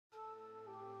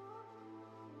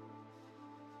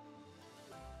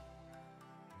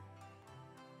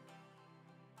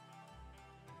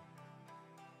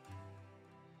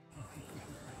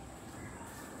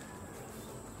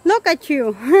Look at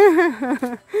you.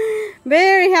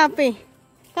 Very happy.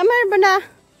 Come here, Bana.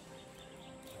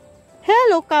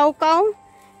 Hello, Cow Cow.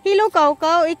 Hello, Cow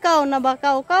Cow. Ikaw na ba,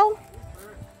 Cow Cow?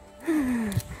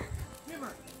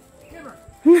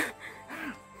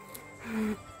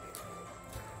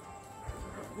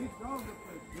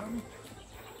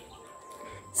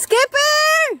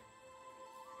 Skipper!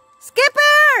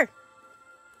 Skipper!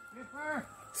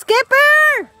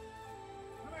 Skipper!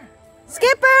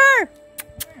 Skipper!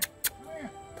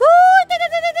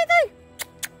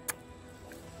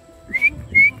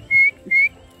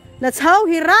 That's how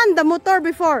he ran the motor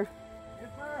before.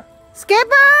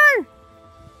 Skipper!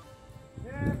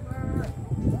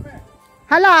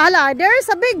 Hala, hala, there's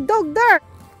a big dog there.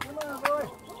 Come on, boy.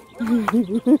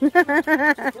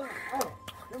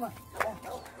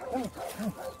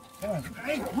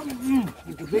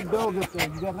 It's a big dog up there.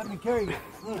 You gotta let me carry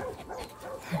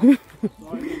you.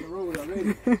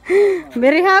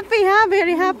 Very happy, huh?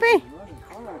 Very happy.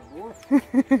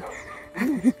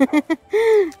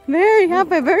 Very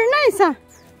happy. Very nice, huh?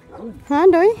 Huh,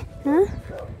 Doi? Huh?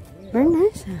 Very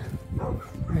nice.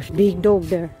 There's a big dog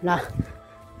there. Lah.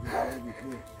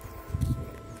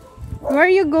 Where are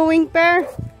you going, Pear?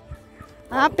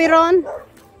 Happy, Ron?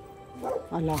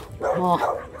 Allah.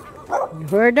 Oh. You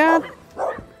heard that?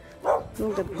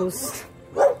 Look at this.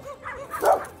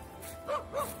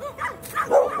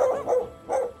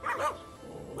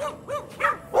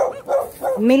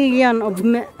 Million of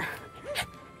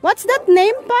what's that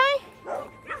name, Pai?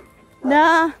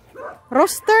 The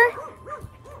roaster?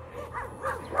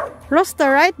 Roaster,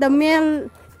 right? The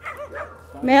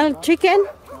male chicken?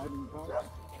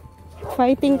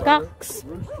 Fighting cocks.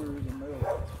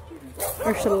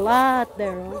 There's a lot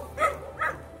there. Oh.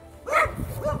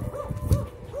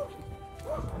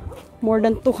 More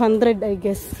than 200, I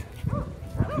guess.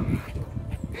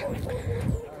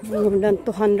 More than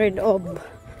 200 of.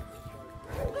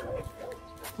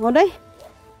 Okay?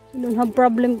 You don't have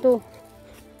problem too.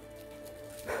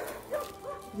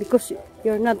 Because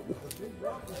you're not.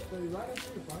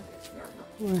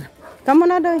 Come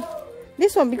on, Adoy.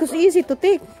 This one, because easy to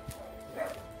take.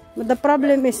 But the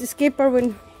problem is Skipper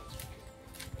when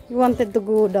he wanted to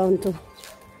go down to.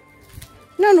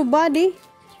 No, nobody.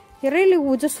 He really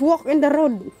would just walk in the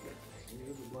road.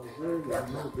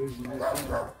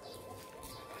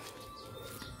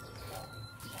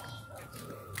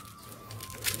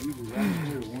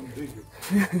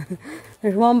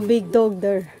 There's one big dog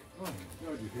there.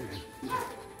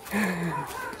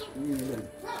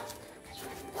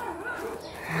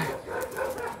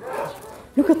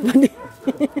 Look at Buddy.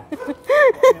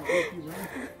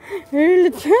 They're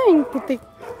really trying to take.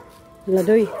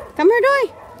 Ladoy. Come here, Doy.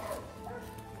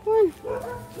 Come on.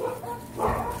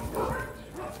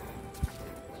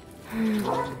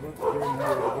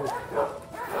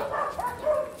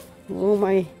 Oh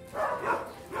my.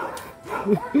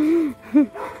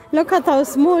 Look at how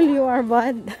small you are,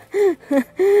 Bud.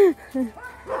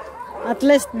 At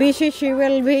least busy she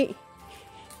will be.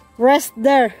 Rest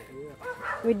there.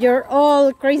 With your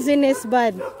all craziness,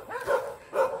 Bud.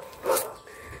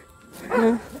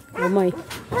 Huh? Oh my.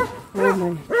 Oh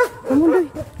my. Come on, Doy.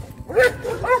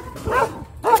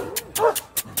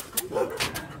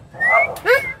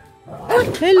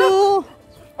 Hello.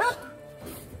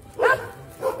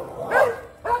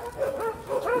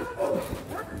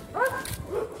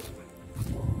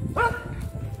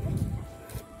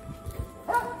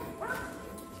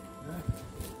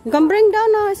 You can bring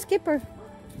down a Skipper.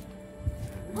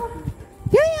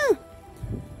 Yeah, yeah.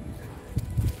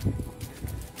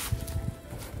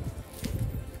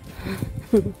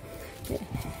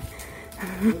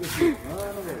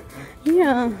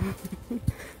 Yeah.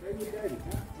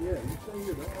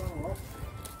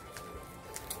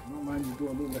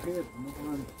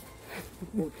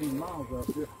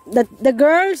 The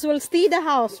girls will stay the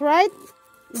house, right?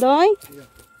 Doy?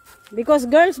 Because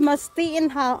girls must stay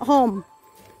in home.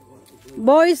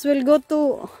 Boys will go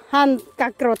to hunt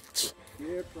cockroach.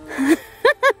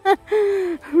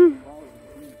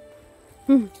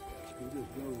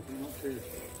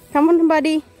 Come on,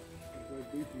 Buddy.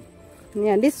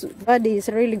 Yeah, this Buddy is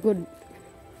really good.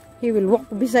 He will walk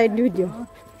beside you.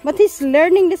 But he's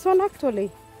learning this one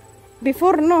actually.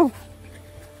 Before, no.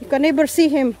 You can never see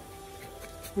him.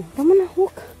 Come on,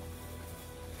 walk.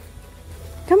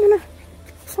 Come on.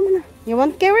 Come on. You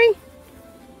want carry?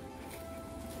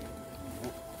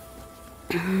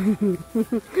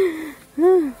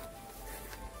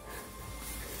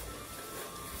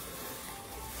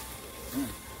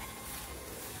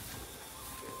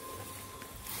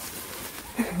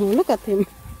 Look at him.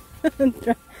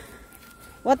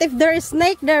 What if there is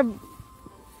snake there?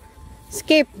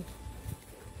 Skip.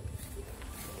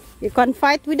 You can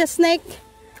fight with a snake.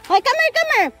 Hey, come here,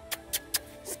 come here.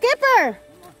 Skipper.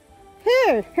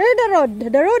 Here the road.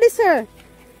 The road is here.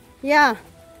 Yeah.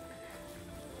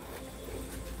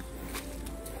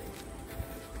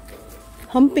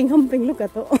 Humping. Look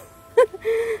at it.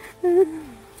 Where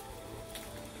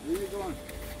you going?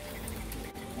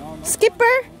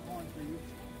 Skipper.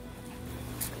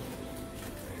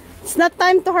 It's not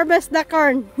time to harvest the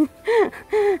corn.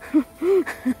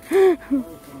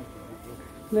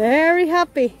 Very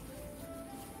happy.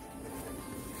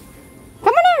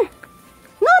 Come on here.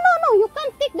 No, you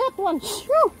can't take that one.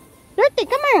 Shoo. Dirty,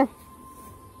 come here.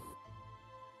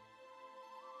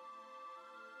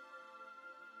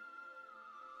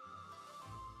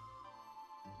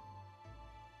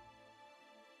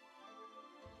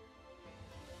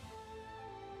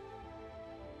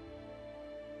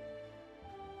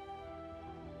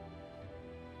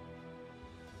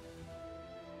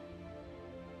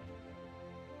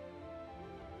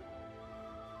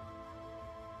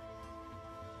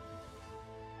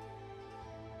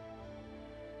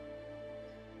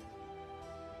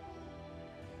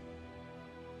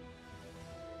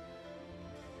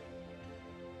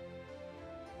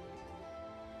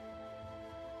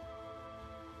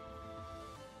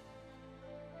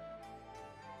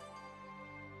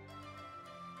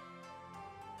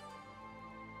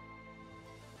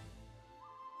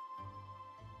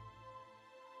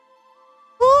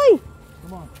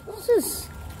 Come on. What's this?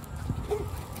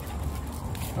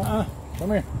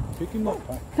 Come here. Pick him up.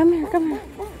 Come here.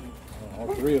 All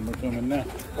three of them are coming now.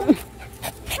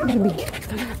 Very big.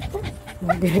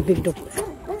 Very big dog.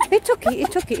 It's okay.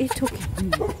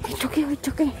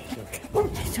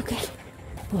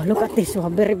 Oh, look at this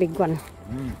one. Very big one.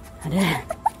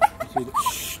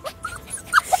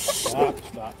 Stop.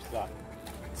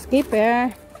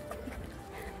 Skipper.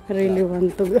 I really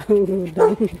want to go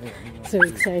down. So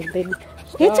excited.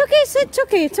 It's okay.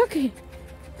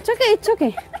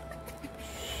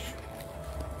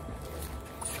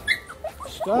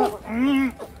 Stop.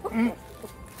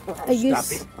 I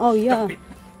use. Oh yeah.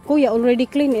 Kuya already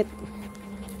clean it.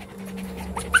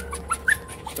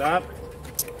 Stop.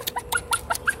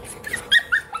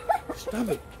 Stop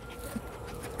it.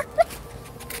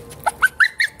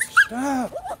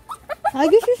 Stop. I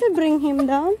guess you should bring him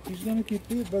down. He's gonna get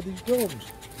bit by these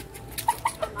dogs.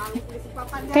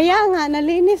 Kaya nga,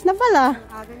 nalinis na pala.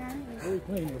 Very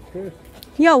clean, of course.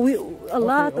 Yeah, a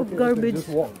lot of garbage Just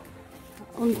walk.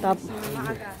 on top.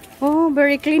 Oh,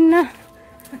 very clean na.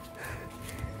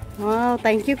 Wow,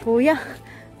 thank you, Kuya.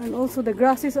 And also the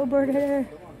grass is over there.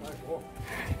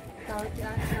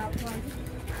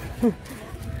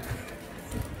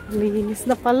 Linis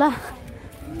na pala.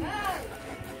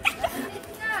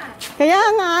 Kaya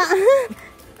nga.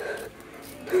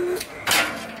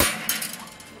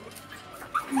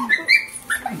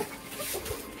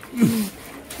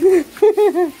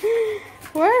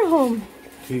 We're home.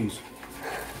 Keys.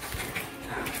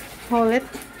 Hold it.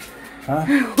 Huh?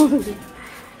 Hold it.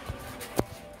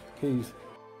 Keys.